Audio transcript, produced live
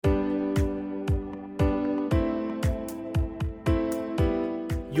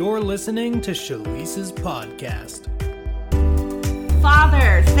You're listening to Shalice's podcast.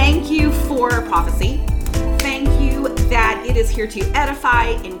 Father, thank you for prophecy. Thank you that it is here to edify,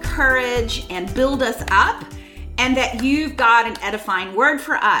 encourage, and build us up, and that you've got an edifying word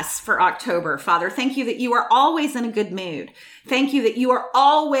for us for October. Father, thank you that you are always in a good mood. Thank you that you are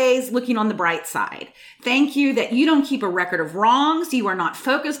always looking on the bright side. Thank you that you don't keep a record of wrongs. You are not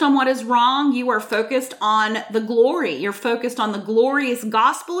focused on what is wrong. You are focused on the glory. You're focused on the glorious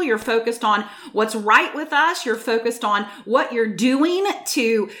gospel. You're focused on what's right with us. You're focused on what you're doing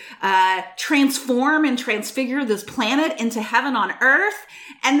to transform and transfigure this planet into heaven on earth,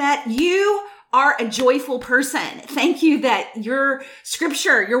 and that you are a joyful person. Thank you that your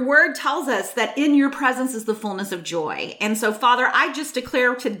scripture, your word tells us that in your presence is the fullness of joy. And so, Father, I just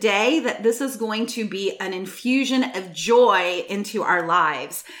declare today that this is going to be an infusion of joy into our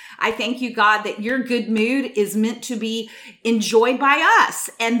lives. I thank you, God, that your good mood is meant to be enjoyed by us,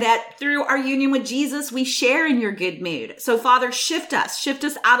 and that through our union with Jesus, we share in your good mood. So, Father, shift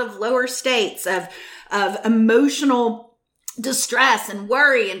us out of lower states of emotional distress and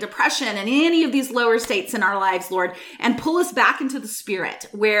worry and depression and any of these lower states in our lives, Lord, and pull us back into the spirit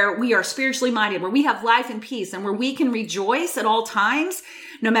where we are spiritually minded, where we have life and peace, and where we can rejoice at all times,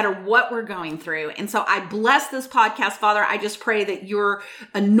 no matter what we're going through. And so I bless this podcast, Father. I just pray that your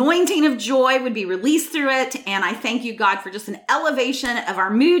anointing of joy would be released through it. And I thank you, God, for just an elevation of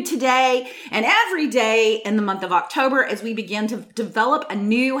our mood today and every day in the month of October as we begin to develop a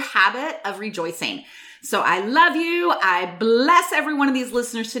new habit of rejoicing. So I love you. I bless every one of these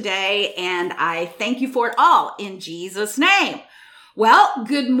listeners today, and I thank you for it all in Jesus' name. Well,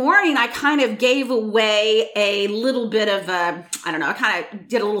 good morning. I kind of gave away a little bit of I kind of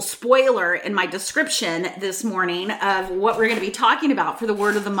did a little spoiler in my description this morning of what we're going to be talking about for the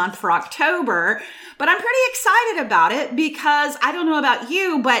word of the month for October. But I'm pretty excited about it because I don't know about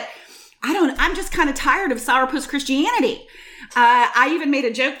you, but I'm just kind of tired of sourpuss Christianity. I even made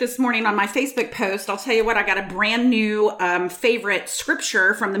a joke this morning on my Facebook post. I'll tell you what, I got a brand new favorite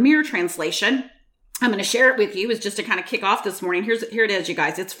scripture from the Mirror Translation. I'm going to share it with you. It's just to kind of kick off this morning. Here it is, you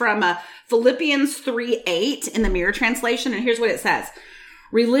guys. It's from Philippians 3:8 in the Mirror Translation. And here's what it says.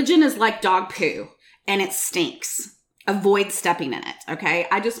 Religion is like dog poo, and it stinks. Avoid stepping in it. Okay.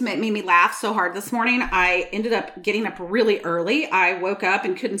 I just made me laugh so hard this morning. I ended up getting up really early. I woke up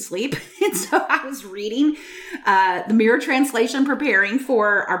and couldn't sleep. And so I was reading the Mirror Translation, preparing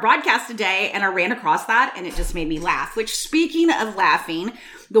for our broadcast today. And I ran across that and it just made me laugh, which, speaking of laughing,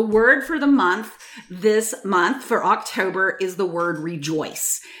 the word for the month this month for October is the word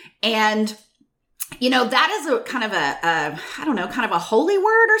rejoice. And that is a kind of a holy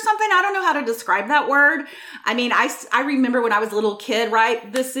word or something. I don't know how to describe that word. I mean, I remember when I was a little kid,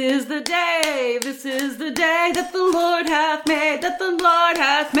 right? This is the day that the Lord hath made.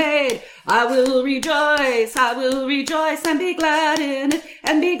 I will rejoice and be glad in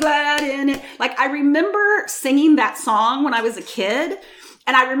it. Like, I remember singing that song when I was a kid,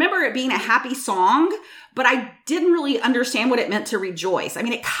 and I remember it being a happy song, but I didn't really understand what it meant to rejoice. I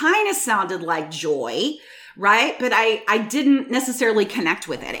mean, it kind of sounded like joy, right? But I didn't necessarily connect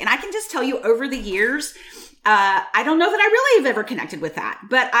with it. And I can just tell you, over the years, I don't know that I really have ever connected with that.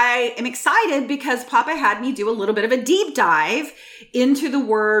 But I am excited because Papa had me do a little bit of a deep dive into the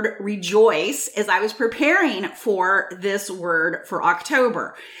word rejoice as I was preparing for this word for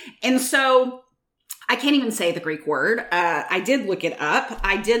October. And so I can't even say the Greek word. I did look it up.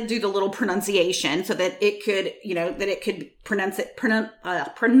 I did do the little pronunciation so that it could,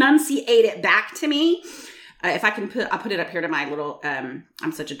 pronunciate it back to me. If I can I'll put it up here to my little,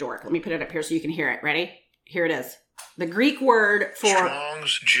 I'm such a dork. Let me put it up here so you can hear it. Ready? Here it is. The Greek word for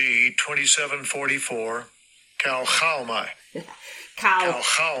Strong's G 2744, kalchaomai.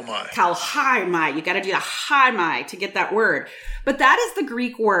 Kalchaomai. You got to do the haimai to get that word. But that is the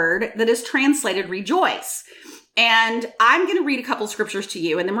Greek word that is translated rejoice. And I'm going to read a couple scriptures to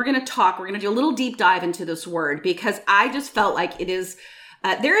you, and then we're going to do a little deep dive into this word, because I just felt like it is,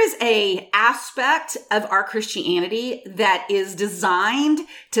 there is a aspect of our Christianity that is designed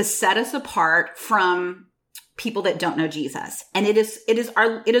to set us apart from people that don't know Jesus. And it is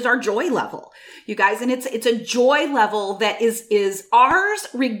our joy level, you guys. And it's a joy level that is ours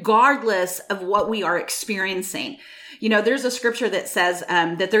regardless of what we are experiencing. There's a scripture that says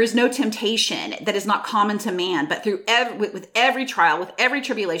that there is no temptation that is not common to man, but with every trial, with every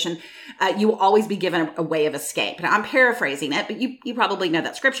tribulation, you will always be given a way of escape. And I'm paraphrasing it, but you probably know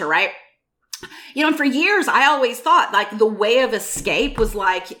that scripture, right? And for years, I always thought like the way of escape was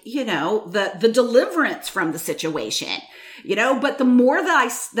like, the deliverance from the situation, but the more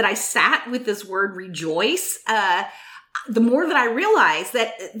that I sat with this word rejoice, the more that I realize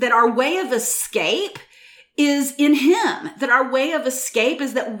that our way of escape is in him, that our way of escape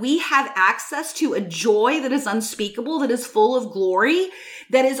is that we have access to a joy that is unspeakable, that is full of glory,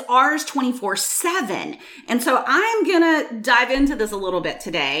 that is ours 24/7. And so I'm going to dive into this a little bit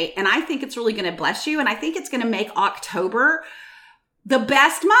today, and I think it's really going to bless you, and I think it's going to make October the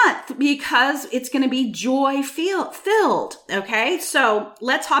best month because it's going to be joy filled. Okay, so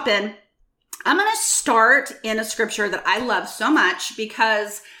let's hop in. I'm going to start in a scripture that I love so much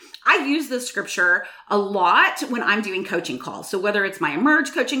because I use this scripture a lot when I'm doing coaching calls. So whether it's my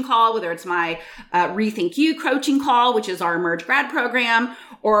Emerge coaching call, whether it's my Rethink You coaching call, which is our Emerge grad program,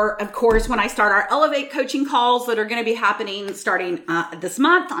 or of course, when I start our Elevate coaching calls that are going to be happening starting this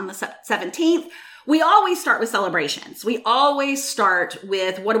month on the 17th, we always start with celebrations. We always start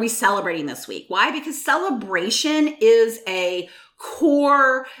with what are we celebrating this week? Why? Because celebration is a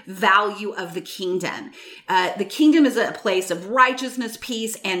core value of the kingdom. The kingdom is a place of righteousness,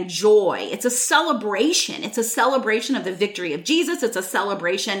 peace, and joy. It's a celebration. It's a celebration of the victory of Jesus. It's a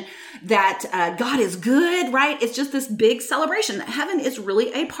celebration that God is good, right? It's just this big celebration that heaven is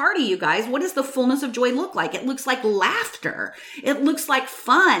really a party, you guys. What does the fullness of joy look like? It looks like laughter. It looks like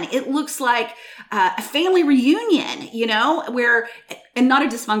fun. It looks like a family reunion, and not a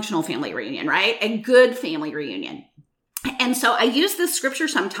dysfunctional family reunion, right? A good family reunion. And so I use this scripture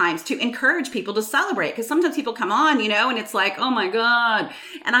sometimes to encourage people to celebrate, because sometimes people come on, and it's like, oh my God.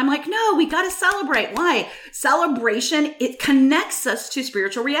 And I'm like, no, we got to celebrate. Why? Celebration, it connects us to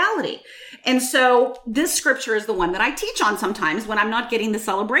spiritual reality. And so this scripture is the one that I teach on sometimes when I'm not getting the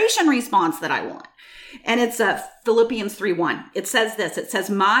celebration response that I want. And it's Philippians 3:1. It says this, it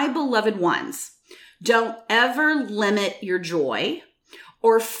says, my beloved ones, don't ever limit your joy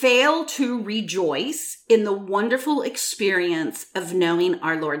or fail to rejoice in the wonderful experience of knowing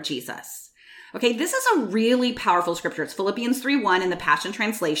our Lord Jesus. Okay, this is a really powerful scripture. It's Philippians 3:1 in the Passion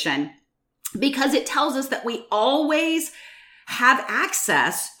Translation, because it tells us that we always have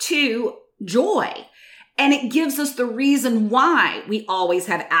access to joy. And it gives us the reason why we always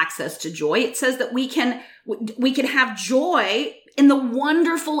have access to joy. It says that we can have joy in the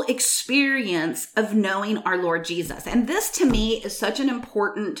wonderful experience of knowing our Lord Jesus. And this to me is such an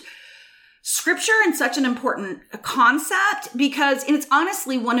important scripture and such an important concept, because it's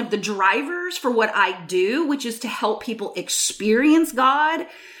honestly one of the drivers for what I do, which is to help people experience God,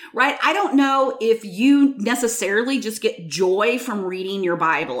 right? I don't know if you necessarily just get joy from reading your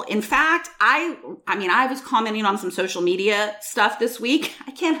Bible. In fact, I was commenting on some social media stuff this week.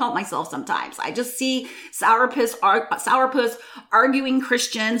 I can't help myself sometimes. I just see sourpuss arguing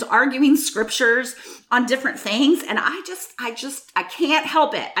Christians, arguing scriptures on different things. And I can't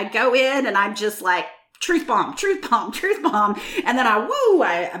help it. I go in and I'm just like, truth bomb. And then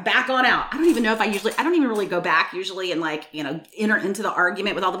I back on out. I don't even really go back usually and enter into the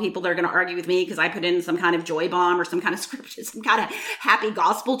argument with all the people that are going to argue with me, because I put in some kind of joy bomb or some kind of scripture, some kind of happy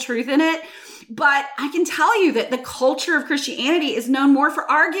gospel truth in it. But I can tell you that the culture of Christianity is known more for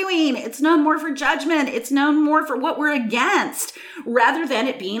arguing. It's known more for judgment. It's known more for what we're against rather than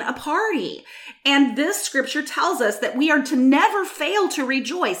it being a party. And this scripture tells us that we are to never fail to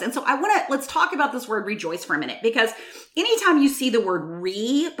rejoice. And so let's talk about this word rejoice for a minute, because anytime you see the word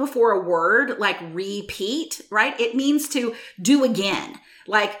before a word like repeat, right? It means to do again.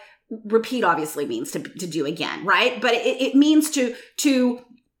 Like repeat obviously means to do again, right? But it means to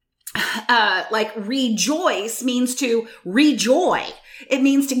rejoice means to rejoy. It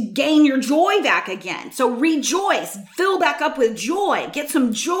means to gain your joy back again. So rejoice, fill back up with joy, get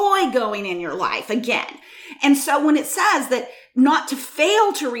some joy going in your life again. And so when it says that not to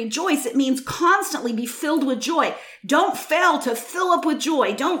fail to rejoice, it means constantly be filled with joy. Don't fail to fill up with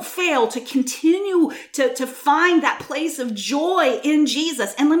joy. Don't fail to continue to find that place of joy in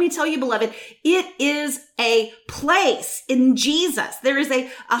Jesus. And let me tell you, beloved, it is a place in Jesus. There is a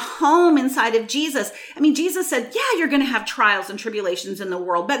home inside of Jesus. I mean, Jesus said, yeah, you're going to have trials and tribulations in the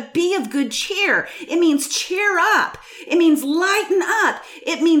world, but be of good cheer. It means cheer up. It means lighten up.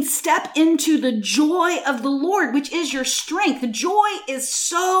 It means step into the joy of the Lord, which is your strength. The joy is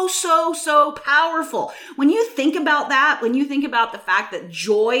so, so, so powerful. When you think about that, when you think about the fact that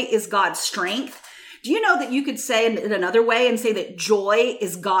joy is God's strength, do you know that you could say it another way and say that joy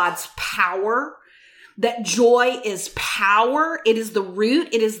is God's power? That joy is power. It is the root.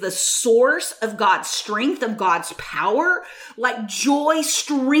 It is the source of God's strength, of God's power. Like joy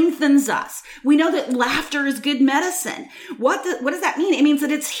strengthens us. We know that laughter is good medicine. What does that mean? It means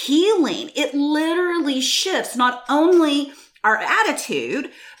that it's healing. It literally shifts not only our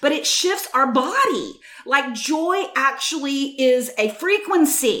attitude, but it shifts our body. Like joy actually is a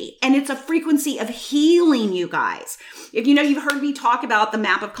frequency, and it's a frequency of healing, you guys. If you know, you've heard me talk about the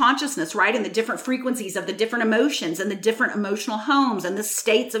map of consciousness, right? And the different frequencies of the different emotions and the different emotional homes and the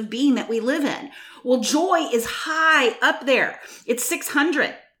states of being that we live in. Well, joy is high up there. It's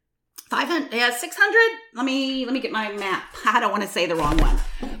 600. 500, 600. Let me get my map. I don't want to say the wrong one,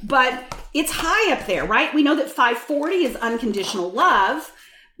 but it's high up there, right? We know that 540 is unconditional love,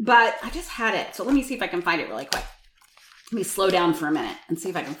 but I just had it. So let me see if I can find it really quick. Let me slow down for a minute and see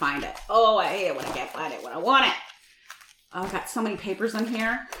if I can find it. Oh, I hate it when I can't find it when I want it. Oh, I've got so many papers in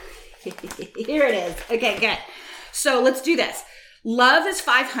here. Here it is. Okay, good. So let's do this. Love is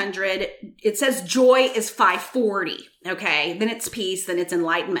 500. It says joy is 540. Okay. Then it's peace. Then it's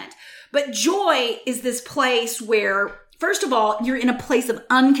enlightenment. But joy is this place where, first of all, you're in a place of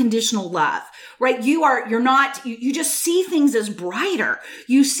unconditional love, right? You just see things as brighter.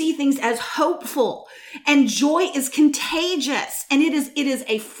 You see things as hopeful, and joy is contagious, and it is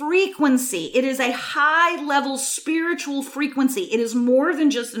a frequency. It is a high level spiritual frequency. It is more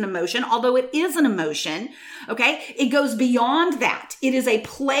than just an emotion, although it is an emotion. Okay. It goes beyond that. It is a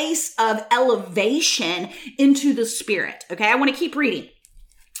place of elevation into the spirit. Okay. I want to keep reading.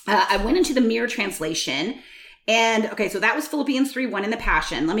 I went into the Mirror translation, and okay, so that was Philippians 3:1 in the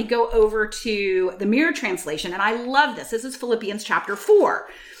Passion. Let me go over to the Mirror translation, and I love this. This is Philippians chapter 4.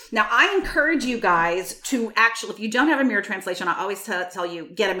 Now, I encourage you guys to actually, if you don't have a Mirror translation, I always tell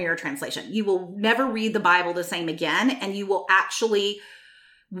you, get a Mirror translation. You will never read the Bible the same again, and you will actually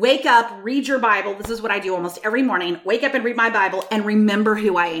wake up, read your Bible. This is what I do almost every morning. Wake up and read my Bible and remember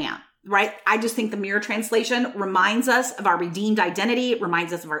who I am. Right? I just think the Mirror translation reminds us of our redeemed identity. It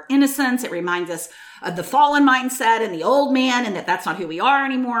reminds us of our innocence. It reminds us of the fallen mindset and the old man, and that that's not who we are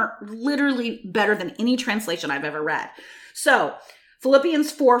anymore. Literally better than any translation I've ever read. So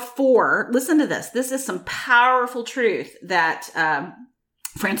Philippians 4:4, listen to this. This is some powerful truth that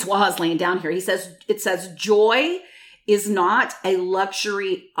Francois is laying down here. It says, joy is not a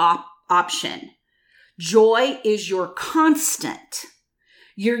luxury option. Joy is your constant.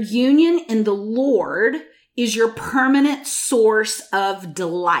 Your union in the Lord is your permanent source of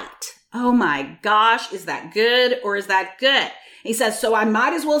delight. Oh my gosh, is that good or is that good? He says, so I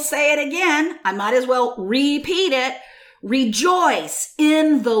might as well say it again. I might as well repeat it. Rejoice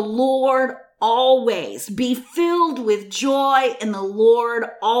in the Lord always. Be filled with joy in the Lord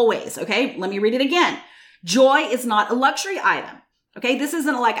always. Okay, let me read it again. Joy is not a luxury item. Okay, this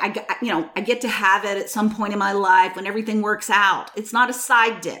isn't like I get to have it at some point in my life when everything works out. It's not a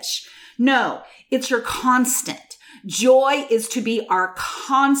side dish. No, it's your constant. Joy is to be our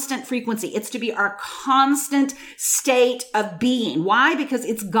constant frequency. It's to be our constant state of being. Why? Because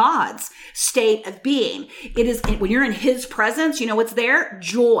it's God's state of being. It is when you're in His presence, you know what's there?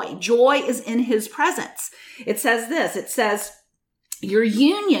 Joy. Joy is in His presence. It says this. It says, your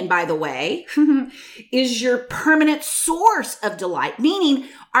union, by the way, is your permanent source of delight, meaning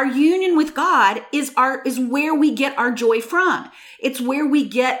our union with God is where we get our joy from. It's where we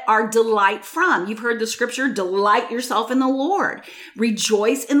get our delight from. You've heard the scripture, delight yourself in the Lord,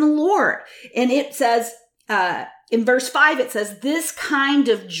 rejoice in the Lord. And it says, in verse 5, it says, this kind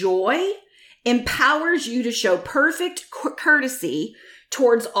of joy empowers you to show perfect courtesy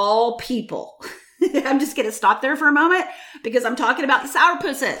towards all people. I'm just going to stop there for a moment because I'm talking about the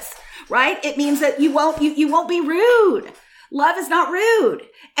sourpusses, right? It means that you won't be rude. Love is not rude.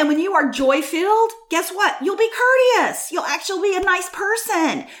 And when you are joy-filled, guess what? You'll be courteous. You'll actually be a nice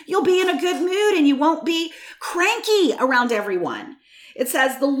person. You'll be in a good mood and you won't be cranky around everyone. It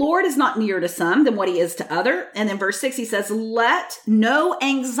says, the Lord is not nearer to some than what He is to other. And then verse 6, He says, let no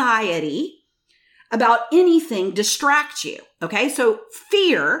anxiety about anything distract you. Okay, so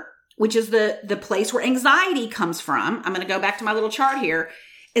fear, which is the place where anxiety comes from, I'm going to go back to my little chart here,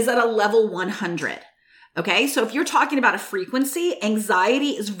 is at a level 100. Okay, so if you're talking about a frequency, anxiety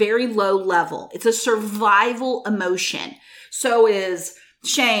is very low level. It's a survival emotion. So is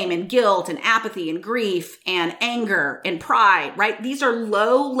shame and guilt and apathy and grief and anger and pride, right? These are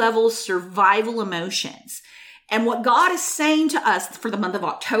low level survival emotions. And what God is saying to us for the month of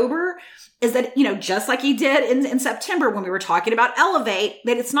October is that, just like He did in September when we were talking about elevate,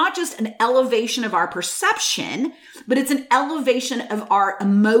 that it's not just an elevation of our perception, but it's an elevation of our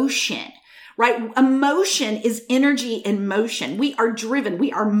emotion, right? Emotion is energy in motion. We are driven.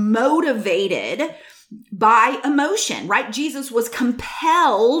 We are motivated by emotion, right? Jesus was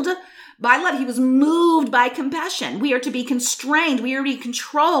compelled by love. He was moved by compassion. We are to be constrained. We are to be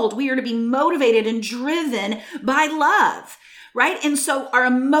controlled. We are to be motivated and driven by love. right? And so our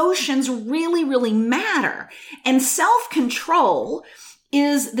emotions really, really matter. And self-control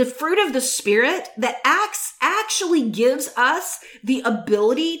is the fruit of the Spirit that actually gives us the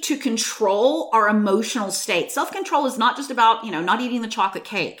ability to control our emotional state. Self-control is not just about, not eating the chocolate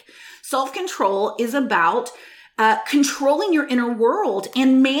cake. Self-control is about controlling your inner world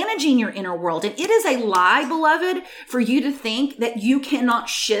and managing your inner world. And it is a lie, beloved, for you to think that you cannot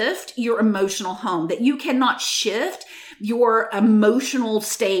shift your emotional home, that you cannot shift your emotional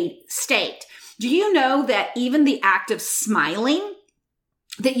state. Do you know that even the act of smiling,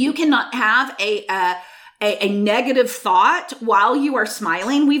 that you cannot have a negative thought while you are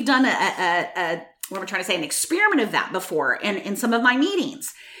smiling? We've done what am I trying to say? An experiment of that before in some of my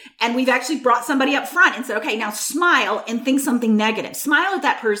meetings. And we've actually brought somebody up front and said, okay, now smile and think something negative. Smile at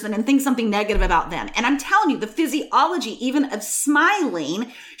that person and think something negative about them. And I'm telling you, the physiology even of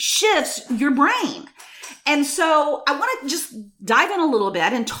smiling shifts your brain. And so I want to just dive in a little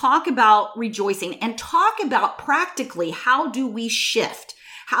bit and talk about rejoicing and talk about practically how do we shift?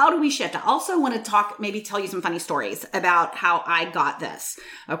 How do we shift? I also want to maybe tell you some funny stories about how I got this.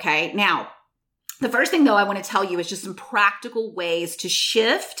 Okay. Now, the first thing though I want to tell you is just some practical ways to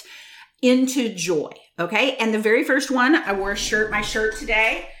shift into joy. Okay. And the very first one, I wore my shirt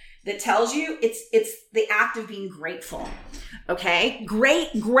today that tells you it's the act of being grateful. Okay.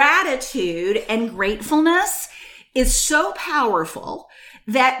 Great gratitude and gratefulness is so powerful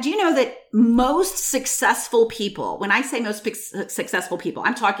that, do you know that most successful people, when I say most successful people,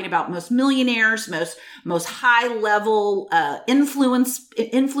 I'm talking about most millionaires, most high level,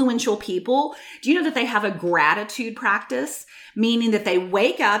 influential people. Do you know that they have a gratitude practice? Meaning that they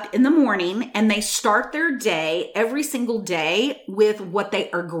wake up in the morning and they start their day every single day with what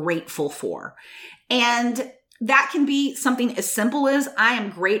they are grateful for. And that can be something as simple as, I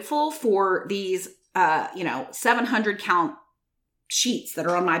am grateful for these, 700 count sheets that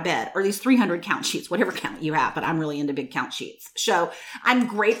are on my bed, or these 300 count sheets, whatever count you have, but I'm really into big count sheets. So I'm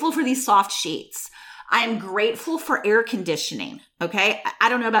grateful for these soft sheets. I am grateful for air conditioning. Okay. I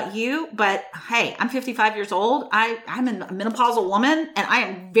don't know about you, but hey, I'm 55 years old. I'm a menopausal woman and I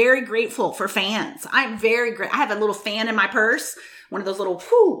am very grateful for fans. I'm very great. I have a little fan in my purse, one of those little,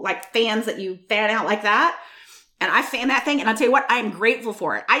 fans that you fan out like that. And I fan that thing, and I'll tell you what, I am grateful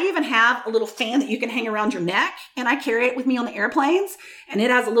for it. I even have a little fan that you can hang around your neck, and I carry it with me on the airplanes, and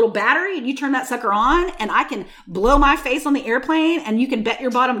it has a little battery, and you turn that sucker on, and I can blow my face on the airplane, and you can bet your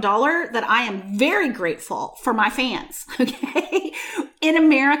bottom dollar that I am very grateful for my fans, okay? In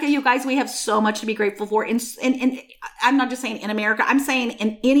America, you guys, we have so much to be grateful for. And I'm not just saying in America, I'm saying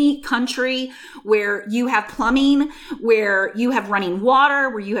in any country where you have plumbing, where you have running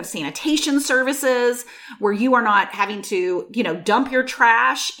water, where you have sanitation services, where you are not having to, dump your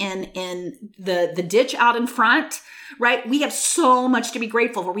trash in the ditch out in front, right? We have so much to be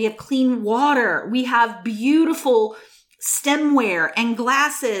grateful for. We have clean water. We have beautiful stemware and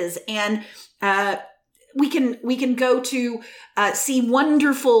glasses, and, we can go to see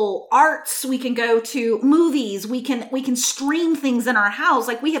wonderful arts. We can go to movies. We can stream things in our house.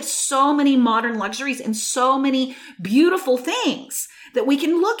 Like, we have so many modern luxuries and so many beautiful things that we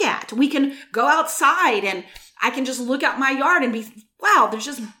can look at. We can go outside and I can just look out my yard and be, wow, there's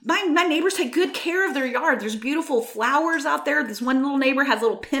just, my neighbors take good care of their yard. There's beautiful flowers out there. This one little neighbor has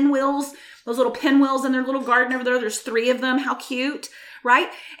little pinwheels, those little pinwheels in their little garden over there. There's 3 of them. How cute. Right?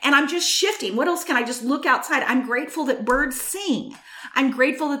 And I'm just shifting. What else can I just look outside? I'm grateful that birds sing. I'm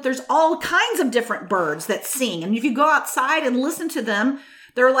grateful that there's all kinds of different birds that sing. And if you go outside and listen to them,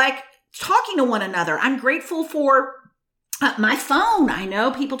 they're like talking to one another. I'm grateful for my phone. I know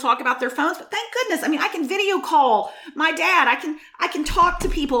people talk about their phones, but thank goodness. I mean, I can video call my dad. I can talk to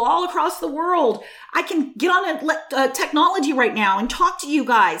people all across the world. I can get on technology right now and talk to you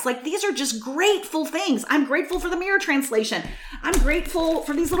guys. Like, these are just grateful things. I'm grateful for the mirror translation. I'm grateful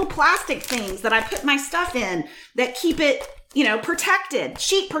for these little plastic things that I put my stuff in that keep it, protected.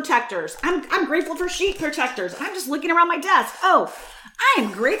 Sheet protectors. I'm grateful for sheet protectors. I'm just looking around my desk. Oh, I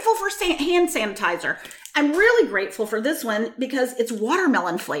am grateful for hand sanitizer. I'm really grateful for this one because it's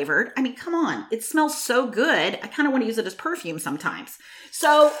watermelon flavored. I mean, come on. It smells so good. I kind of want to use it as perfume sometimes.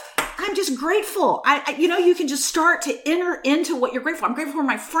 So I'm just grateful. You can just start to enter into what you're grateful for. I'm grateful for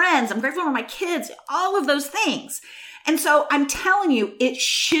my friends. I'm grateful for my kids, all of those things. And so I'm telling you, it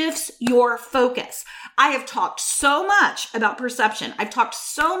shifts your focus. I have talked so much about perception. I've talked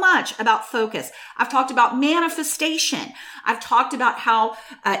so much about focus. I've talked about manifestation. I've talked about how,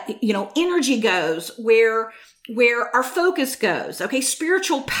 energy goes where our focus goes. Okay.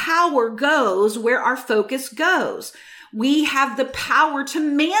 Spiritual power goes where our focus goes. We have the power to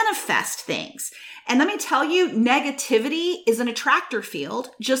manifest things. And let me tell you, negativity is an attractor field,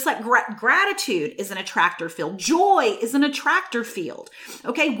 just like gratitude is an attractor field. Joy is an attractor field.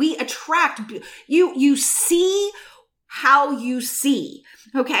 Okay. We attract, you see how you see.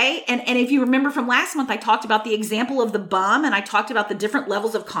 Okay. And if you remember from last month, I talked about the example of the bum, and I talked about the different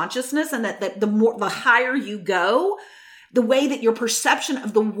levels of consciousness, and that the higher you go, the way that your perception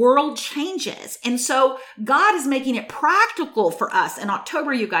of the world changes. And so God is making it practical for us in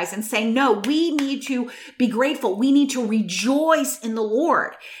October, you guys, and saying, no, we need to be grateful. We need to rejoice in the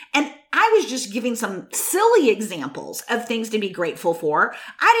Lord. And I was just giving some silly examples of things to be grateful for.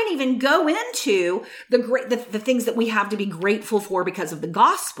 I didn't even go into the things that we have to be grateful for because of the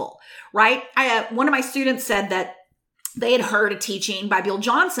gospel, right? One of my students said that they had heard a teaching by Bill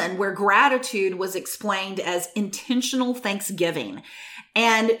Johnson where gratitude was explained as intentional thanksgiving.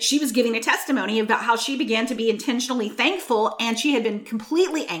 And she was giving a testimony about how she began to be intentionally thankful, and she had been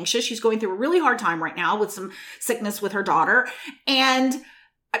completely anxious. She's going through a really hard time right now with some sickness with her daughter. And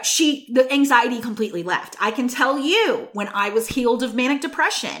the anxiety completely left. I can tell you, when I was healed of manic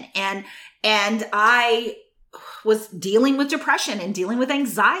depression and I was dealing with depression and dealing with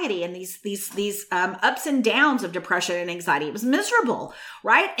anxiety and these ups and downs of depression and anxiety. It was miserable,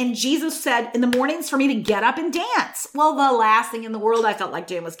 right? And Jesus said in the mornings for me to get up and dance. Well, the last thing in the world I felt like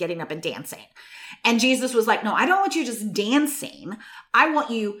doing was getting up and dancing. And Jesus was like, no, I don't want you just dancing. I want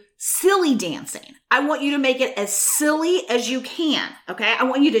you silly dancing. I want you to make it as silly as you can. Okay. I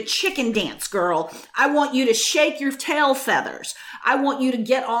want you to chicken dance, girl. I want you to shake your tail feathers. I want you to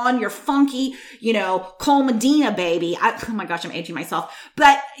get on your funky, Cole Medina, baby. Oh my gosh, I'm aging myself.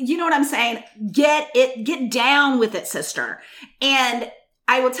 But you know what I'm saying? Get down with it, sister. And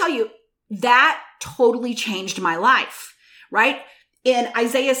I will tell you, that totally changed my life, right? In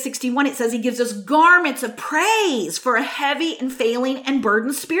Isaiah 61, it says he gives us garments of praise for a heavy and failing and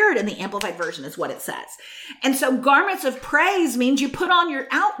burdened spirit. In the Amplified Version is what it says. And so garments of praise means you put on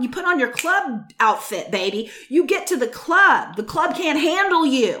your club outfit, baby. You get to the club. The club can't handle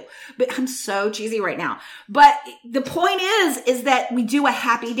you. But I'm so cheesy right now. But the point is that we do a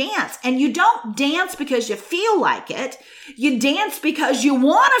happy dance, and you don't dance because you feel like it. You dance because you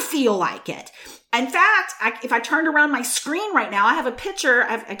want to feel like it. In fact, if I turned around my screen right now, I have a picture.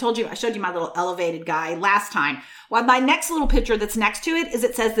 I showed you my little elevated guy last time. Well, my next little picture that's next to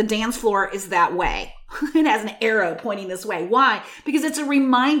it says the dance floor is that way. It has an arrow pointing this way. Why? Because it's a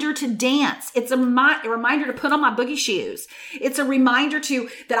reminder to dance. It's a reminder to put on my boogie shoes. It's a reminder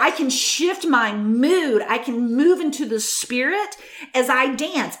that I can shift my mood. I can move into the spirit as I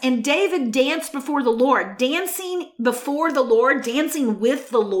dance. And David danced before the Lord. Dancing before the Lord, dancing with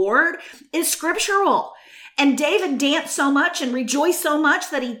the Lord is scriptural. And David danced so much and rejoiced so much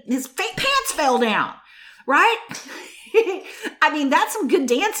that his pants fell down. Right? I mean, that's some good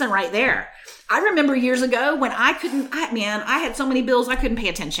dancing right there. I remember years ago when I had so many bills I couldn't pay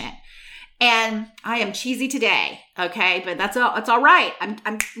attention. And I am cheesy today, okay? But that's all right.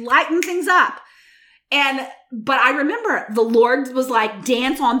 I'm lighting things up. But I remember the Lord was like,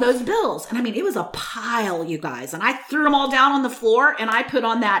 dance on those bills. And I mean, it was a pile, you guys. And I threw them all down on the floor, and I put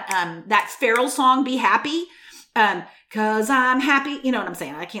on that Pharrell song, Be Happy. 'Cause I'm happy. You know what I'm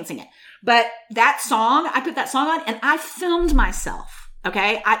saying? I can't sing it. But that song, I put that song on and I filmed myself.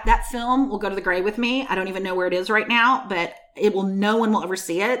 Okay. That film will go to the grave with me. I don't even know where it is right now, but no one will ever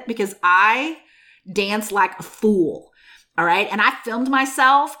see it because I dance like a fool. All right. And I filmed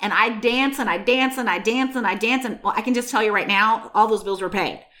myself and I dance and I dance and I dance and I dance. And well, I can just tell you right now, all those bills were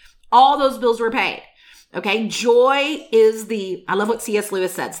paid. All those bills were paid. Okay. Joy is I love what C.S.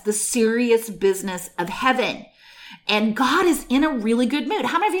 Lewis says, the serious business of heaven. And God is in a really good mood.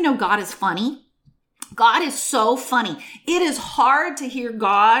 How many of you know God is funny? God is so funny. It is hard to hear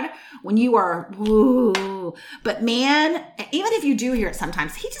God when you are, woo. But man, even if you do hear it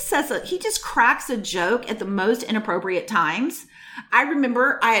sometimes, he just cracks a joke at the most inappropriate times. I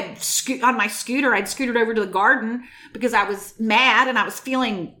remember I'd scooted over to the garden because I was mad and I was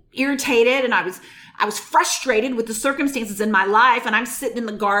feeling irritated and I was frustrated with the circumstances in my life, and I'm sitting in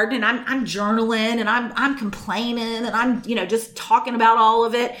the garden and I'm journaling and I'm complaining and I'm, just talking about all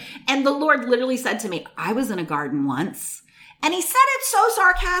of it. And the Lord literally said to me, I was in a garden once. And he said it so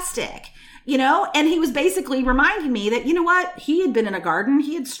sarcastic, and he was basically reminding me that, you know what? He had been in a garden.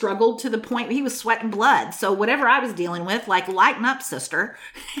 He had struggled to the point where he was sweating blood. So whatever I was dealing with, like, lighten up, sister.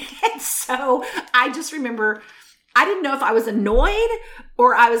 And so I just remember, I didn't know if I was annoyed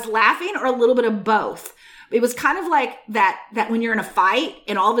or I was laughing or a little bit of both. It was kind of like that when you're in a fight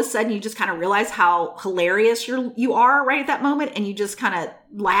and all of a sudden you just kind of realize how hilarious you are right at that moment and you just kind of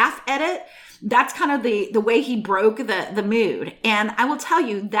laugh at it. That's kind of the way he broke the mood. And I will tell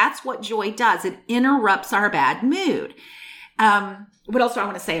you, that's what joy does. It interrupts our bad mood. What else do I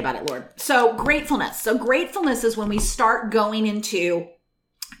want to say about it, Lord? So gratefulness. So gratefulness is when we start going into,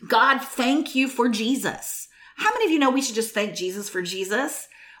 God, thank you for Jesus. How many of you know we should just thank Jesus for Jesus?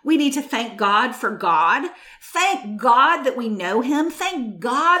 We need to thank God for God. Thank God that we know him. Thank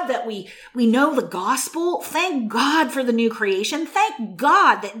God that we know the gospel. Thank God for the new creation. Thank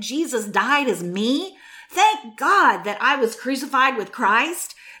God that Jesus died as me. Thank God that I was crucified with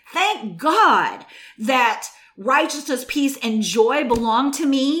Christ. Thank God that righteousness, peace, and joy belong to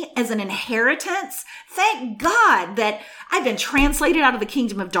me as an inheritance. Thank God that I've been translated out of the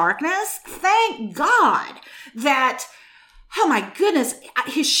kingdom of darkness. Thank God that, oh my goodness,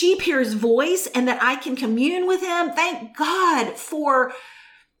 his sheep hear his voice and that I can commune with him. Thank God for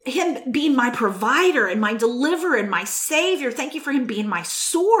him being my provider and my deliverer and my savior. Thank you for him being my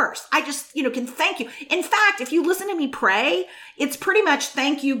source. I just, can thank you. In fact, if you listen to me pray, it's pretty much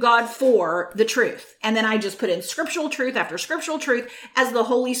thank you, God, for the truth. And then I just put in scriptural truth after scriptural truth as the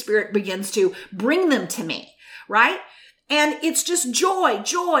Holy Spirit begins to bring them to me, right? And it's just joy,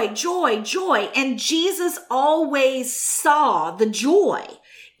 joy, joy, joy. And Jesus always saw the joy.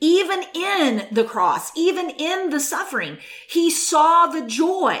 Even in the cross, even in the suffering, he saw the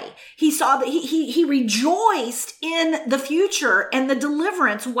joy. He saw that he rejoiced in the future and the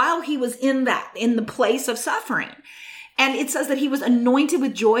deliverance while he was in the place of suffering. And it says that he was anointed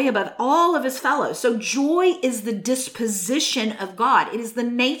with joy above all of his fellows. So joy is the disposition of God. It is the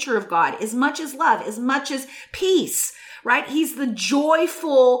nature of God, as much as love, as much as peace, right? He's the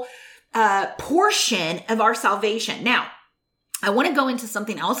joyful portion of our salvation. Now, I want to go into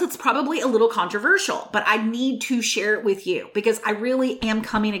something else that's probably a little controversial, but I need to share it with you because I really am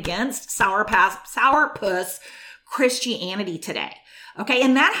coming against sourpuss Christianity today. Okay.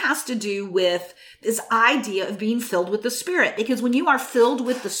 And that has to do with this idea of being filled with the Spirit, because when you are filled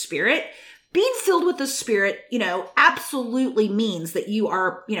with the Spirit, being filled with the Spirit, absolutely means that you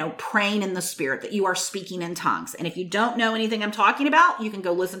are, praying in the Spirit, that you are speaking in tongues. And if you don't know anything I'm talking about, you can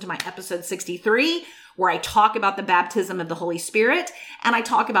go listen to my episode 63, where I talk about the baptism of the Holy Spirit and I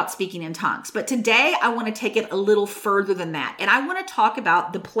talk about speaking in tongues. But today I want to take it a little further than that. And I want to talk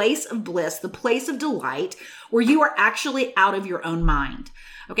about the place of bliss, the place of delight, where you are actually out of your own mind.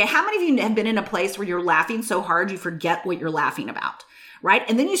 Okay. How many of you have been in a place where you're laughing so hard you forget what you're laughing about? Right?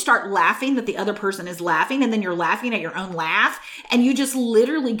 And then you start laughing that the other person is laughing, and then you're laughing at your own laugh, and you just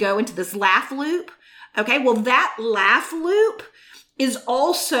literally go into this laugh loop. Okay. Well, that laugh loop is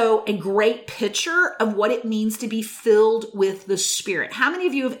also a great picture of what it means to be filled with the Spirit. How many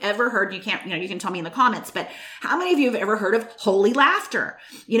of you have ever heard, you can tell me in the comments, but how many of you have ever heard of holy laughter?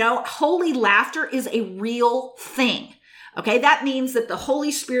 Holy laughter is a real thing. Okay, that means that the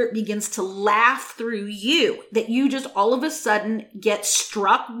Holy Spirit begins to laugh through you, that you just all of a sudden get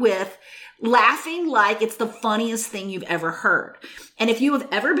struck with laughing like it's the funniest thing you've ever heard. And if you have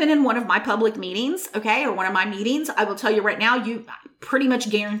ever been in one of my public meetings, okay, or one of my meetings, I will tell you right now, you pretty much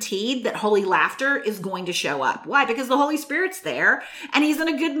guaranteed that holy laughter is going to show up. Why? Because the Holy Spirit's there and he's in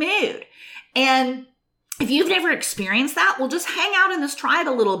a good mood. And if you've never experienced that, well, just hang out in this tribe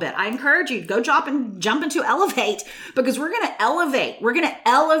a little bit. I encourage you to go jump into Elevate, because we're going to elevate. We're going to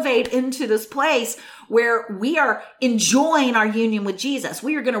elevate into this place where we are enjoying our union with Jesus.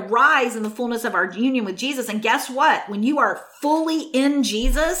 We are going to rise in the fullness of our union with Jesus. And guess what? When you are fully in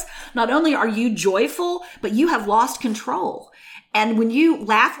Jesus, not only are you joyful, but you have lost control. And when you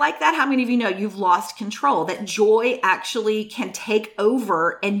laugh like that, how many of you know you've lost control? That joy actually can take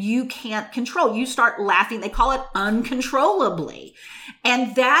over and you can't control. You start laughing. They call it uncontrollably.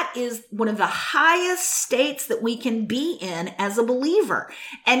 And that is one of the highest states that we can be in as a believer.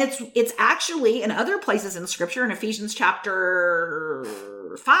 And it's actually in other places in Scripture, in Ephesians chapter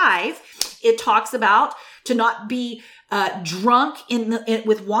 5, it talks about to not be drunk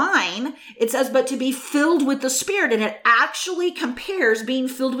with wine. It says, but to be filled with the Spirit. And it actually compares being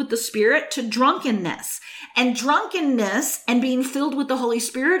filled with the Spirit to drunkenness. And drunkenness and being filled with the Holy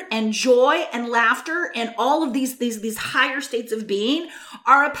Spirit and joy and laughter and all of these higher states of being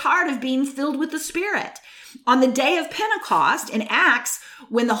are a part of being filled with the Spirit. On the day of Pentecost in Acts,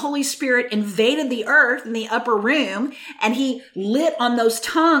 when the Holy Spirit invaded the earth in the upper room and he lit on those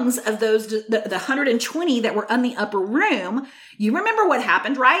tongues of the 120 that were in the upper room, you remember what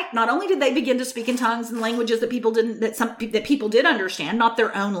happened, right? Not only did they begin to speak in tongues and languages that people did understand, not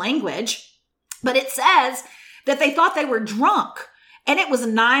their own language, but it says that they thought they were drunk. And it was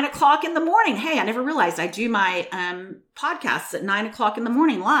 9:00 in the morning. Hey, I never realized I do my podcasts at 9:00 in the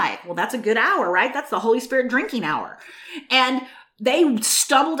morning live. Well, that's a good hour, right? That's the Holy Spirit drinking hour. And they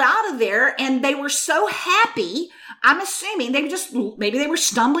stumbled out of there and they were so happy. I'm assuming maybe they were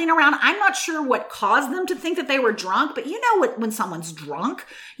stumbling around. I'm not sure what caused them to think that they were drunk, but you know what, when someone's drunk,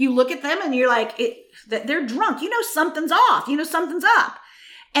 you look at them and you're like, they're drunk. You know, something's off. You know, something's up.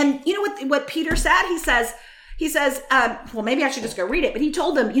 And you know what Peter said? He says, well, maybe I should just go read it, but he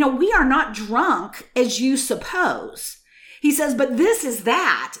told them, you know, we are not drunk as you suppose. He says, but this is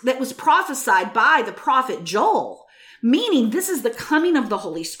that was prophesied by the prophet Joel, meaning this is the coming of the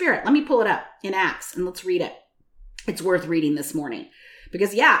Holy Spirit. Let me pull it up in Acts and let's read it. It's worth reading this morning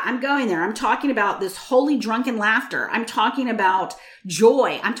because I'm going there. I'm talking about this holy drunken laughter. I'm talking about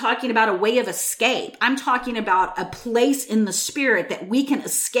joy. I'm talking about a way of escape. I'm talking about a place in the Spirit that we can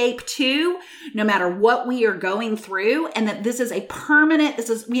escape to no matter what we are going through. And that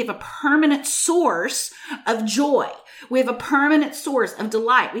we have a permanent source of joy. We have a permanent source of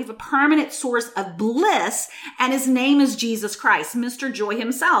delight. We have a permanent source of bliss. And his name is Jesus Christ, Mr. Joy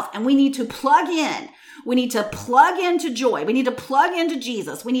himself. And we need to plug in. We need to plug into joy. We need to plug into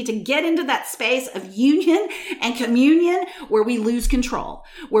Jesus. We need to get into that space of union and communion where we lose control,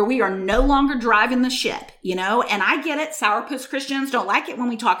 where we are no longer driving the ship, you know? And I get it. Sourpuss Christians don't like it when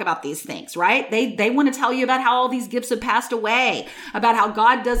we talk about these things, right? They want to tell you about how all these gifts have passed away, about how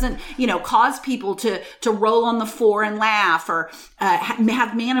God doesn't, you know, cause people to roll on the floor and laugh or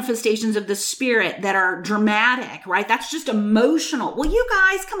have manifestations of the Spirit that are dramatic, right? That's just emotional. Well, you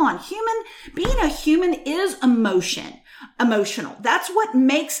guys, come on. Being a human is emotional. That's what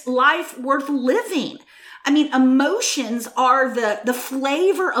makes life worth living. I mean, emotions are the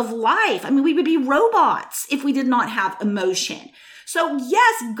flavor of life. I mean, we would be robots if we did not have emotion. So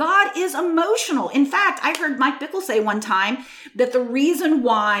yes, God is emotional. In fact, I heard Mike Bickle say one time that the reason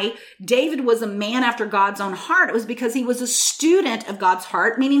why David was a man after God's own heart was because he was a student of God's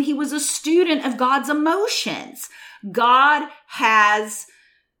heart, meaning he was a student of God's emotions. God has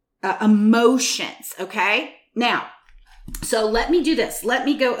emotions. Okay. Now, so let me do this. Let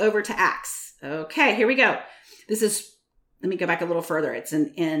me go over to Acts. Okay, here we go. Let me go back a little further. It's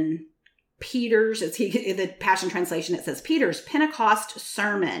in Peter's, the Passion Translation. It says Peter's Pentecost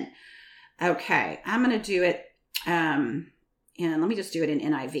sermon. Okay, I'm going to do it. And let me just do it in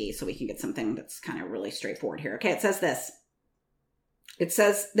NIV so we can get something that's kind of really straightforward here. Okay, it says this. It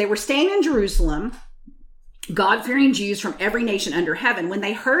says, they were staying in Jerusalem, God-fearing Jews from every nation under heaven. When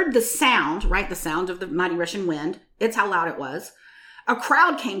they heard the sound, right, the sound of the mighty rushing wind, it's how loud it was, a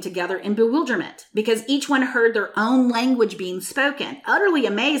crowd came together in bewilderment because each one heard their own language being spoken. Utterly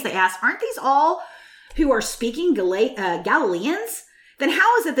amazed, they asked, aren't these all who are speaking Galileans? Then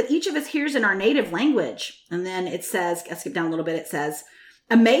how is it that each of us hears in our native language? And then it says, I'll skip down a little bit, it says,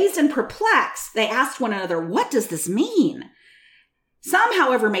 amazed and perplexed, they asked one another, what does this mean? Some,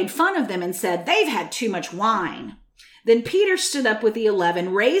 however, made fun of them and said, they've had too much wine. Then Peter stood up with the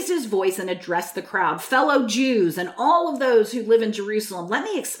 11, raised his voice and addressed the crowd. Fellow Jews and all of those who live in Jerusalem, let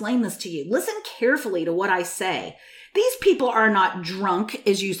me explain this to you. Listen carefully to what I say. These people are not drunk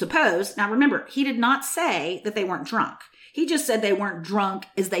as you suppose. Now remember, he did not say that they weren't drunk. He just said they weren't drunk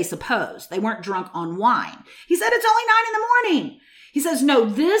as they suppose. They weren't drunk on wine. He said it's only 9 a.m. He says, no,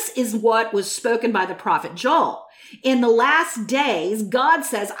 this is what was spoken by the prophet Joel. In the last days, God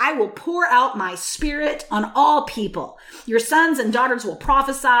says, I will pour out my Spirit on all people. Your sons and daughters will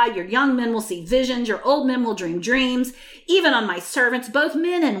prophesy. Your young men will see visions. Your old men will dream dreams. Even on my servants, both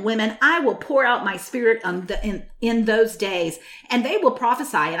men and women, I will pour out my Spirit in those days, and they will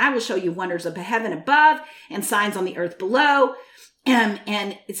prophesy, and I will show you wonders of heaven above and signs on the earth below. And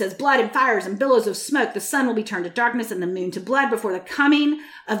it says blood and fires and billows of smoke. The sun will be turned to darkness and the moon to blood before the coming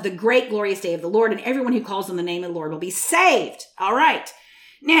of the great glorious day of the Lord. And everyone who calls on the name of the Lord will be saved. All right.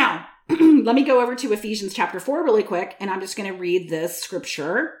 Now, let me go over to Ephesians chapter 4 really quick. And I'm just going to read this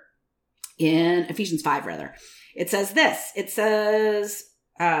scripture in Ephesians 5 rather. It says this. It says,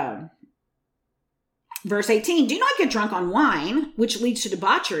 verse 18, do not get drunk on wine, which leads to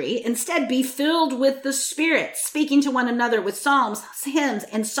debauchery. Instead, be filled with the Spirit, speaking to one another with psalms, hymns,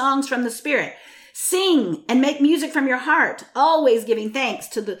 and songs from the Spirit. Sing and make music from your heart, always giving thanks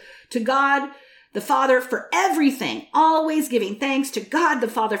to God the Father for everything, always giving thanks to God the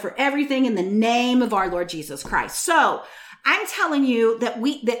Father for everything in the name of our Lord Jesus Christ. So I'm telling you that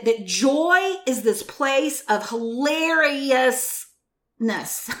that joy is this place of hilariousness.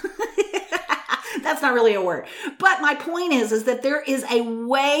 That's not really a word. But my point is that there is a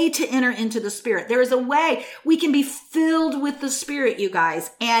way to enter into the Spirit. There is a way we can be filled with the Spirit, you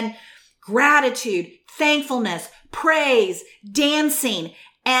guys, and gratitude, thankfulness, praise, dancing,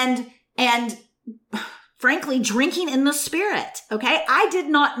 and frankly, drinking in the Spirit, okay? I did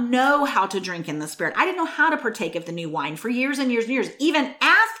not know how to drink in the Spirit. I didn't know how to partake of the new wine for years and years and years, even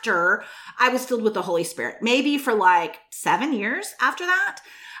after I was filled with the Holy Spirit. Maybe for like 7 years after that.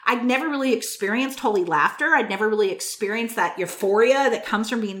 I'd never really experienced holy laughter. I'd never really experienced that euphoria that comes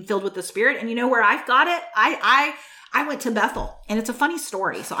from being filled with the Spirit. And you know where I've got it? I went to Bethel, and it's a funny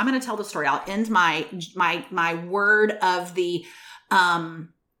story. So I'm going to tell the story. I'll end my word of the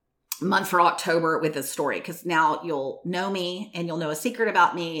month for October with this story, because now you'll know me and you'll know a secret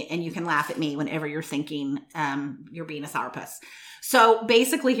about me, and you can laugh at me whenever you're thinking you're being a sourpuss. So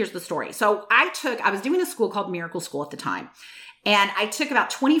basically, here's the story. So I was doing a school called Miracle School at the time. And I took about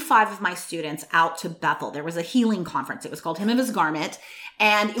 25 of my students out to Bethel. There was a healing conference. It was called Hem of His Garment.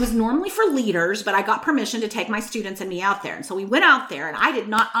 And it was normally for leaders, but I got permission to take my students and me out there. And so we went out there, and I did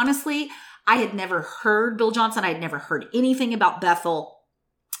not, honestly, I had never heard Bill Johnson. I had never heard anything about Bethel.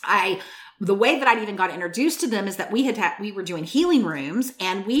 The way that I'd even got introduced to them is that we were doing healing rooms,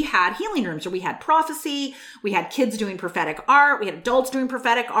 and we had healing rooms where we had prophecy, we had kids doing prophetic art, we had adults doing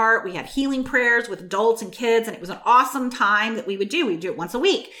prophetic art, we had healing prayers with adults and kids, and it was an awesome time that we would do. We'd do it once a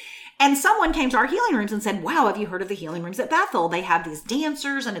week. And someone came to our healing rooms and said, wow, have you heard of the healing rooms at Bethel? They have these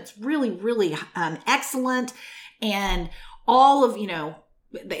dancers, and it's really, really excellent. And all of,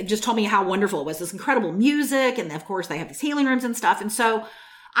 they just told me how wonderful it was, this incredible music. And of course, they have these healing rooms and stuff. And so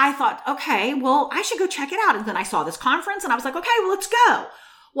I thought, okay, well, I should go check it out. And then I saw this conference, and I was like, okay, well, let's go.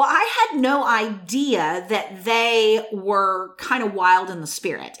 Well, I had no idea that they were kind of wild in the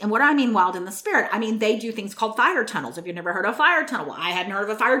Spirit. And what I mean wild in the Spirit, I mean, they do things called fire tunnels. If you've never heard of a fire tunnel, well, I hadn't heard of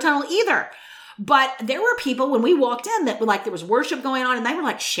a fire tunnel either. But there were people when we walked in that were like, there was worship going on, and they were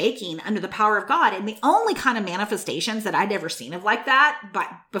like shaking under the power of God. And the only kind of manifestations that I'd ever seen of like that, but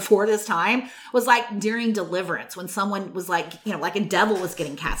before this time, was like during deliverance, when someone was like, like a devil was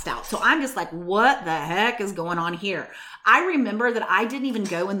getting cast out. So I'm just like, what the heck is going on here? I remember that I didn't even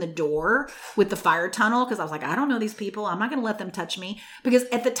go in the door with the fire tunnel, because I was like, I don't know these people. I'm not going to let them touch me. Because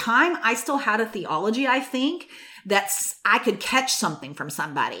at the time, I still had a theology, I think, that I could catch something from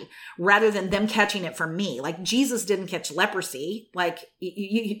somebody rather than them catching it from me. Like Jesus didn't catch leprosy. Like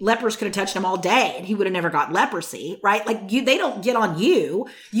lepers could have touched him all day and he would have never got leprosy, right? Like they don't get on you.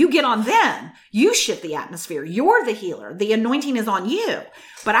 You get on them. You shift the atmosphere. You're the healer. The anointing is on you.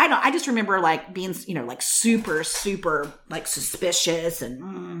 But I just remember like being, like super, super like suspicious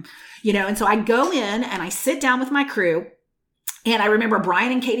and, and so I go in and I sit down with my crew. And I remember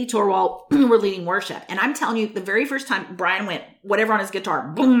Brian and Katie Torwald were leading worship. And I'm telling you, the very first time Brian went, whatever on his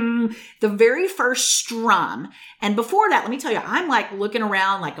guitar, boom, the very first strum. And before that, let me tell you, I'm like looking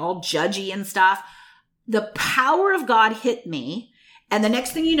around like all judgy and stuff. The power of God hit me. And the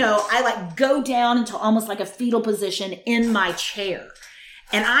next thing you know, I like go down into almost like a fetal position in my chair.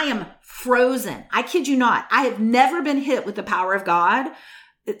 And I am frozen. I kid you not. I have never been hit with the power of God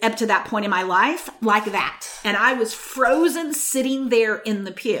up to that point in my life like that. And I was frozen sitting there in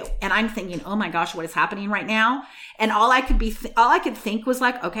the pew. And I'm thinking, oh my gosh, what is happening right now? And all I could think was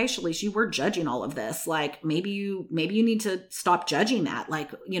like, okay, Shalise, you were judging all of this. Like maybe you need to stop judging that. Like,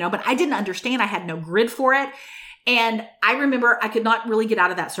 but I didn't understand. I had no grid for it. And I remember I could not really get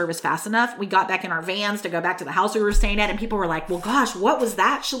out of that service fast enough. We got back in our vans to go back to the house we were staying at. And people were like, well, gosh, what was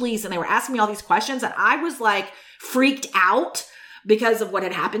that, Shalise? And they were asking me all these questions. And I was like freaked out because of what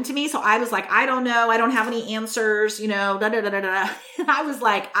had happened to me. So I was like, I don't know. I don't have any answers, And I was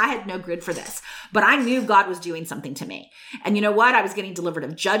like, I had no grid for this, but I knew God was doing something to me. And you know what? I was getting delivered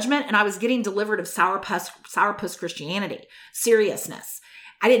of judgment, and I was getting delivered of sourpuss Christianity, seriousness.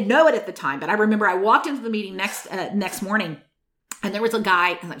 I didn't know it at the time, but I remember I walked into the meeting next morning, and there was a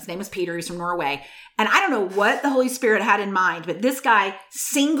guy, his name was Peter, he's from Norway. And I don't know what the Holy Spirit had in mind, but this guy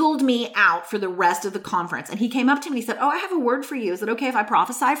singled me out for the rest of the conference. And he came up to me and he said, oh, I have a word for you. Is it okay if I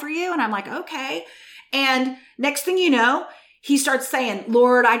prophesy for you? And I'm like, okay. And next thing you know, he starts saying,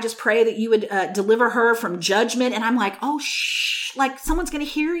 Lord, I just pray that you would deliver her from judgment. And I'm like, oh, shh, like someone's going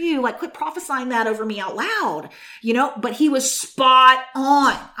to hear you. Like quit prophesying that over me out loud, but he was spot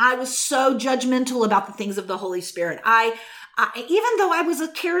on. I was so judgmental about the things of the Holy Spirit. Even though I was a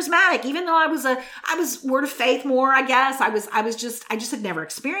charismatic, even though I was word of faith more, I guess, I just had never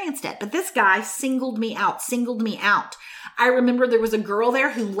experienced it. But this guy singled me out. I remember there was a girl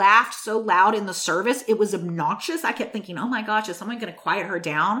there who laughed so loud in the service. It was obnoxious. I kept thinking, oh my gosh, is someone going to quiet her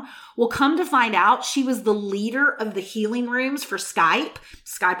down? Well, come to find out, she was the leader of the healing rooms for Skype.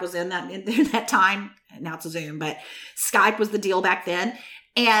 Skype was in that time. Now it's a Zoom, but Skype was the deal back then.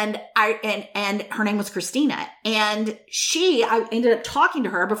 And her name was Christina. And I ended up talking to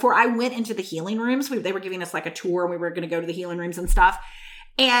her before I went into the healing rooms. They were giving us like a tour, and we were going to go to the healing rooms and stuff.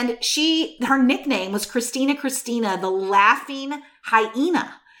 And her nickname was Christina, the laughing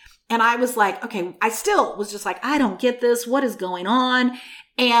hyena. And I was like, okay, I still was just like, I don't get this. What is going on?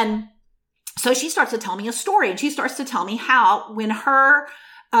 And so she starts to tell me a story, and she starts to tell me how when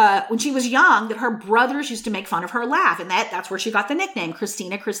she was young, that her brothers used to make fun of her laugh. And that's where she got the nickname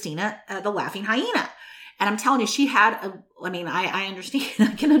Christina, the laughing hyena. And I'm telling you, she had I understand,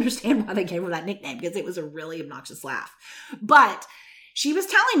 I can understand why they gave her that nickname, because it was a really obnoxious laugh. But she was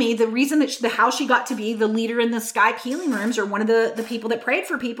telling me the reason that how she got to be the leader in the Skype healing rooms, or one of the people that prayed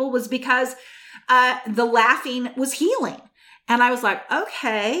for people, was because the laughing was healing. And I was like,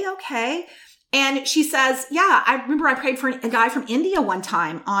 okay. And she says, yeah, I remember I prayed for a guy from India one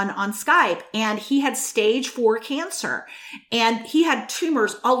time on Skype, and he had stage 4 cancer, and he had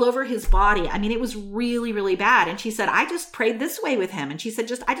tumors all over his body. I mean, it was really, really bad. And she said, I just prayed this way with him. And she said,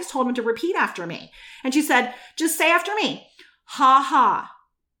 I just told him to repeat after me. And she said, just say after me, ha ha.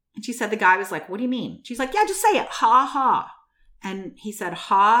 And she said, the guy was like, what do you mean? She's like, yeah, just say it, ha ha. And he said,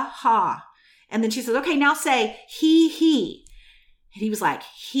 ha ha. And then she said, okay, now say he. And he was like,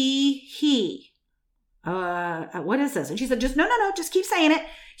 he. What is this? And she said, no, just keep saying it.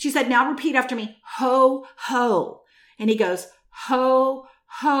 She said, now repeat after me, ho, ho. And he goes, ho,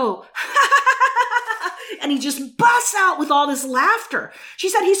 ho. And he just busts out with all this laughter. She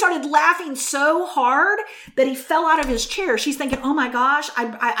said he started laughing so hard that he fell out of his chair. She's thinking, oh my gosh,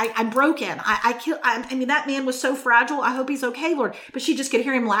 I broke him. I mean, that man was so fragile. I hope he's okay, Lord. But she just could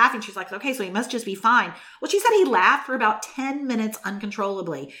hear him laughing. She's like, okay, so he must just be fine. Well, she said he laughed for about 10 minutes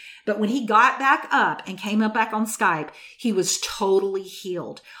uncontrollably. But when he got back up and came up back on Skype, he was totally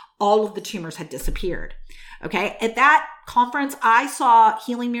healed. All of the tumors had disappeared. Okay. At that conference, I saw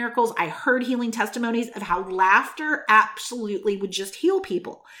healing miracles. I heard healing testimonies of how laughter absolutely would just heal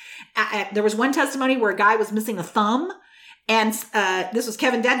people. There was one testimony where a guy was missing a thumb, and this was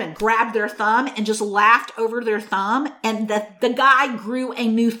Kevin Dedman, grabbed their thumb and just laughed over their thumb, and the guy grew a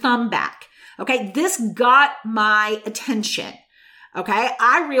new thumb back. Okay. This got my attention. Okay.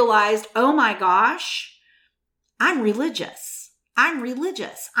 I realized, oh my gosh, I'm religious.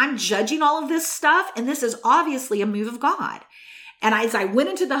 I'm judging all of this stuff, and this is obviously a move of God. And as I went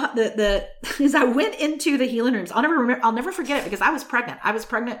into the healing rooms, I'll never forget it, because I was pregnant. I was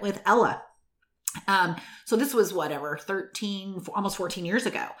pregnant with Ella. So this was 13, almost 14 years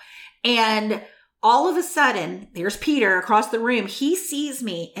ago. And all of a sudden, there's Peter across the room. He sees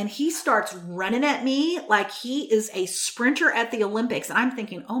me and he starts running at me like he is a sprinter at the Olympics. And I'm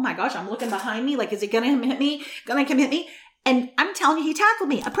thinking, oh my gosh, I'm looking behind me. Like, is he going to hit me? Gonna come hit me? And I'm telling you, he tackled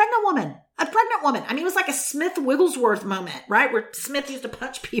me, a pregnant woman. I mean, it was like a Smith Wigglesworth moment, right? Where Smith used to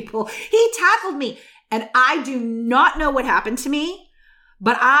punch people. He tackled me, and I do not know what happened to me,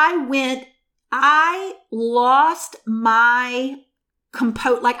 but I lost my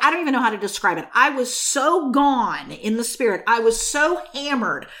composure. Like, I don't even know how to describe it. I was so gone in the spirit. I was so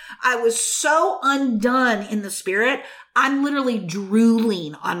hammered. I was so undone in the spirit. I'm literally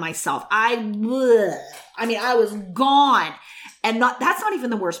drooling on myself. I was gone. And that's not even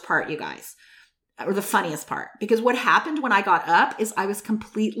the worst part, you guys, or the funniest part, because what happened when I got up is I was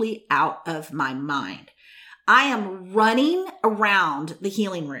completely out of my mind. I am running around the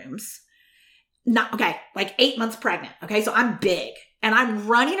healing rooms. Like 8 months pregnant. Okay. So I'm big. And I'm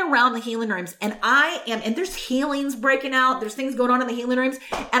running around the healing rooms, and and there's healings breaking out. There's things going on in the healing rooms.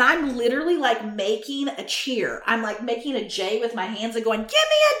 And I'm literally like making a cheer. I'm like making a J with my hands and going, give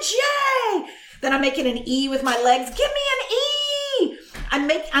me a J. Then I'm making an E with my legs. Give me an E.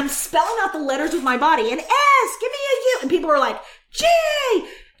 I'm spelling out the letters with my body. An S, give me a U. And people are like, J,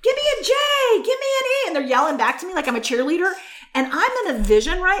 give me a J, give me an E. And they're yelling back to me like I'm a cheerleader. And I'm in a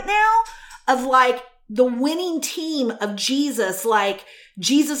vision right now of like the winning team of Jesus. Like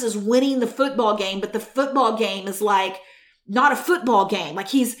Jesus is winning the football game, but the football game is like not a football game. Like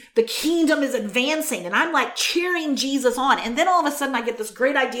the kingdom is advancing, and I'm like cheering Jesus on. And then all of a sudden I get this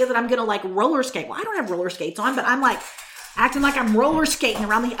great idea that I'm going to like roller skate. Well, I don't have roller skates on, but I'm like acting like I'm roller skating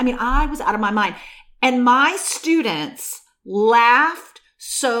around I was out of my mind. And my students laughed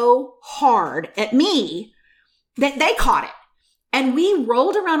so hard at me that they caught it. And we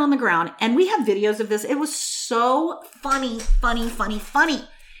rolled around on the ground, and we have videos of this. It was so funny.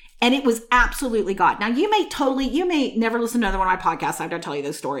 And it was absolutely God. Now, you may never listen to another one of my podcasts. I don't tell you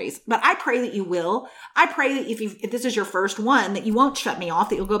those stories, but I pray that you will. I pray that if this is your first one, that you won't shut me off,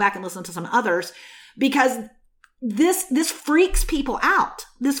 that you'll go back and listen to some others, because this freaks people out.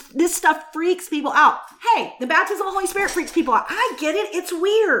 This stuff freaks people out. Hey, the baptism of the Holy Spirit freaks people out. I get it. It's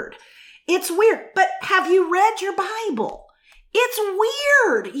weird. But have you read your Bible? It's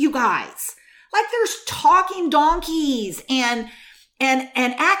weird, you guys. Like there's talking donkeys and and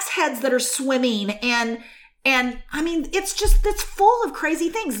axe heads that are swimming and I mean, it's full of crazy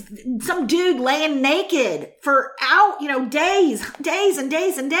things. Some dude laying naked for days and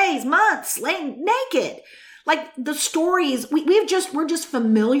days and days, months, laying naked. Like the stories, we're just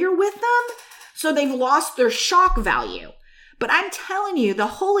familiar with them. So they've lost their shock value. But I'm telling you, the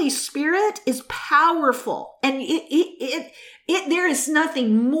Holy Spirit is powerful. And there is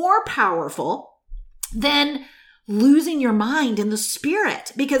nothing more powerful than losing your mind in the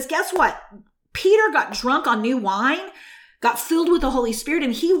Spirit. Because guess what? Peter got drunk on new wine, got filled with the Holy Spirit,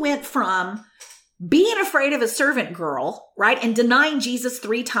 and he went from being afraid of a servant girl, right, and denying Jesus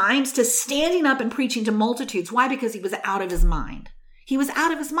 3 times to standing up and preaching to multitudes. Why? Because he was out of his mind. He was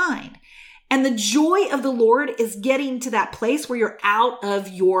out of his mind. And the joy of the Lord is getting to that place where you're out of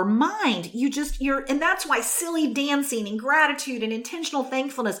your mind. And that's why silly dancing and gratitude and intentional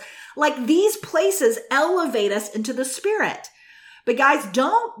thankfulness, like these places elevate us into the Spirit. But guys,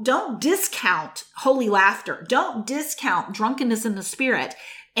 don't discount holy laughter. Don't discount drunkenness in the Spirit.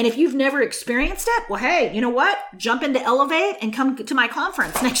 And if you've never experienced it, well, hey, you know what? Jump into Elevate and come to my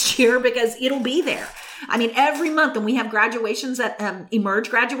conference next year because it'll be there. I mean, every month, and we have graduations at Emerge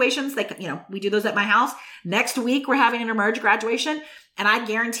graduations. We do those at my house. Next week, we're having an Emerge graduation, and I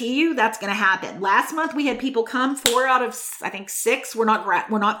guarantee you that's going to happen. Last month, we had people come. 4 out of, I think, 6 were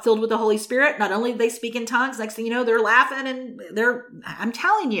not filled with the Holy Spirit. Not only do they speak in tongues, next thing you know, they're laughing and I'm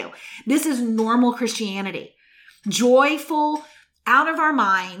telling you, this is normal Christianity. Joyful, out of our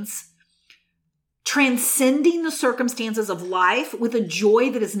minds, transcending the circumstances of life with a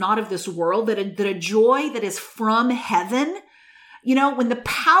joy that is not of this world, that a joy that is from heaven. You know, when the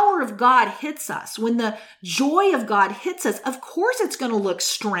power of God hits us, when the joy of God hits us, of course it's going to look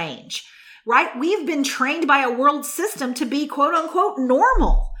strange, right? We've been trained by a world system to be quote unquote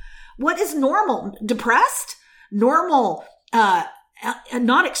normal. What is normal? Depressed? Normal,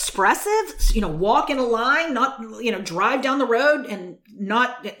 not expressive, walk in a line, not, drive down the road and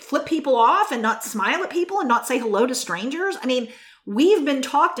not flip people off and not smile at people and not say hello to strangers. I mean, we've been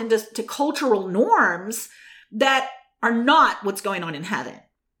talked into cultural norms that are not what's going on in heaven.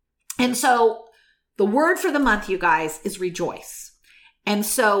 And so the word for the month, you guys, is rejoice. And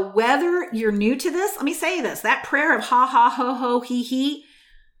so whether you're new to this, let me say this, that prayer of ha, ha, ho, ho, he, he,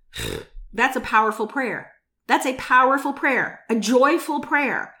 that's a powerful prayer. That's a powerful prayer, a joyful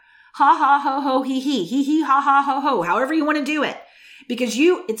prayer. Ha, ha, ho, ho, he, he, ha, ha, ho, ho, however you want to do it. Because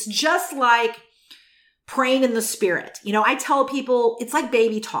it's just like praying in the Spirit. I tell people it's like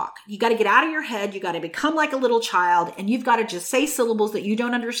baby talk. You got to get out of your head. You got to become like a little child, and you've got to just say syllables that you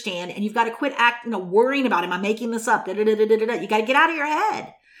don't understand, and you've got to quit worrying about, am I making this up? You got to get out of your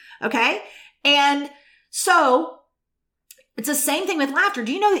head. Okay. And so it's the same thing with laughter.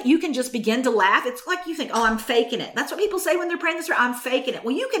 Do you know that you can just begin to laugh? It's like you think, oh, I'm faking it. That's what people say when they're praying this prayer. I'm faking it.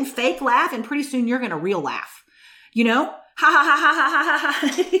 Well, you can fake laugh, and pretty soon you're going to real laugh. Ha ha ha ha ha ha ha.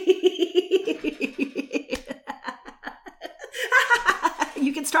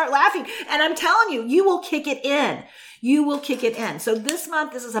 You can start laughing. And I'm telling you, you will kick it in. You will kick it in. So this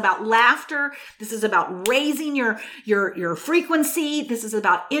month, this is about laughter. This is about raising your frequency. This is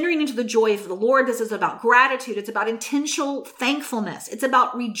about entering into the joy of the Lord. This is about gratitude. It's about intentional thankfulness. It's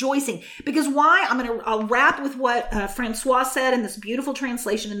about rejoicing. Because why? I'll wrap with what Francois said in this beautiful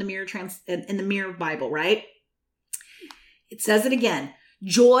translation in the Mirror Bible, right? It says it again.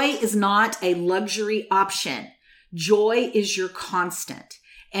 Joy is not a luxury option. Joy is your constant.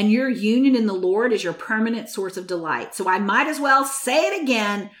 And your union in the Lord is your permanent source of delight. So I might as well say it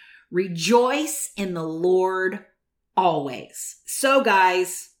again. Rejoice in the Lord always. So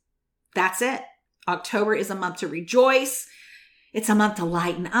guys, that's it. October is a month to rejoice. It's a month to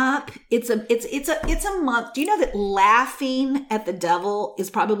lighten up. It's a month. Do you know that laughing at the devil is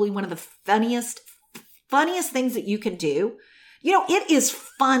probably one of the funniest things that you can do? It is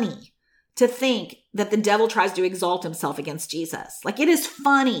funny to think that the devil tries to exalt himself against Jesus. Like, it is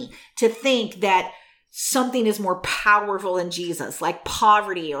funny to think that something is more powerful than Jesus, like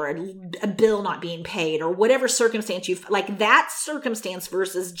poverty or a bill not being paid or whatever circumstance that circumstance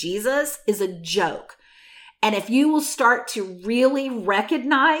versus Jesus is a joke. And if you will start to really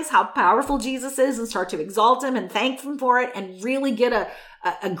recognize how powerful Jesus is and start to exalt him and thank him for it and really get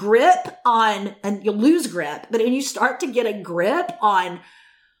a grip on, and you'll lose grip, but when you start to get a grip on,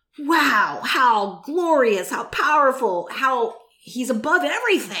 wow, how glorious, how powerful, how he's above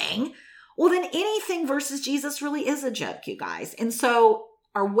everything, well, then anything versus Jesus really is a joke, you guys. And so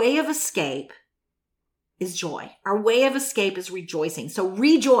our way of escape is joy. Our way of escape is rejoicing. So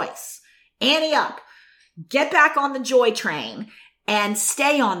rejoice, ante up, get back on the joy train and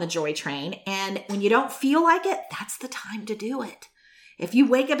stay on the joy train. And when you don't feel like it, that's the time to do it. If you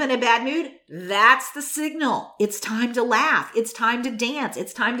wake up in a bad mood, that's the signal. It's time to laugh. It's time to dance.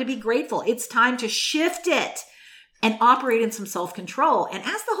 It's time to be grateful. It's time to shift it and operate in some self-control and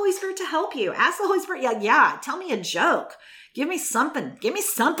ask the Holy Spirit to help you. Ask the Holy Spirit, tell me a joke. Give me something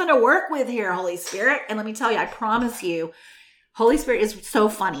to work with here, Holy Spirit. And let me tell you, I promise you, Holy Spirit is so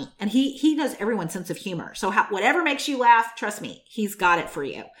funny, and he knows everyone's sense of humor. So whatever makes you laugh, trust me, he's got it for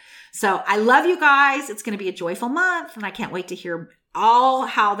you. So I love you guys. It's going to be a joyful month, and I can't wait to hear all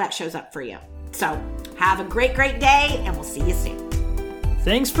how that shows up for you. So have a great, great day, and we'll see you soon.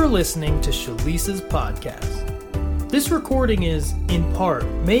 Thanks for listening to Shalisa's podcast. This recording is, in part,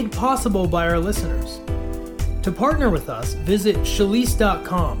 made possible by our listeners. To partner with us, visit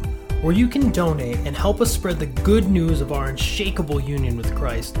Shalise.com, where you can donate and help us spread the good news of our unshakable union with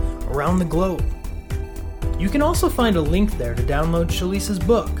Christ around the globe. You can also find a link there to download Shalisa's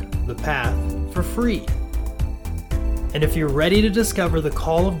book, The Path, for free. And if you're ready to discover the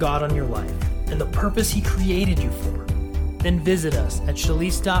call of God on your life and the purpose He created you for, then visit us at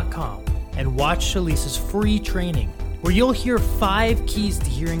Shalise.com and watch Shalisa's free training, where you'll hear 5 keys to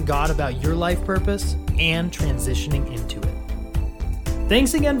hearing God about your life purpose and transitioning into it.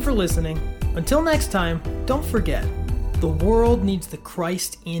 Thanks again for listening. Until next time, don't forget, the world needs the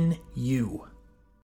Christ in you.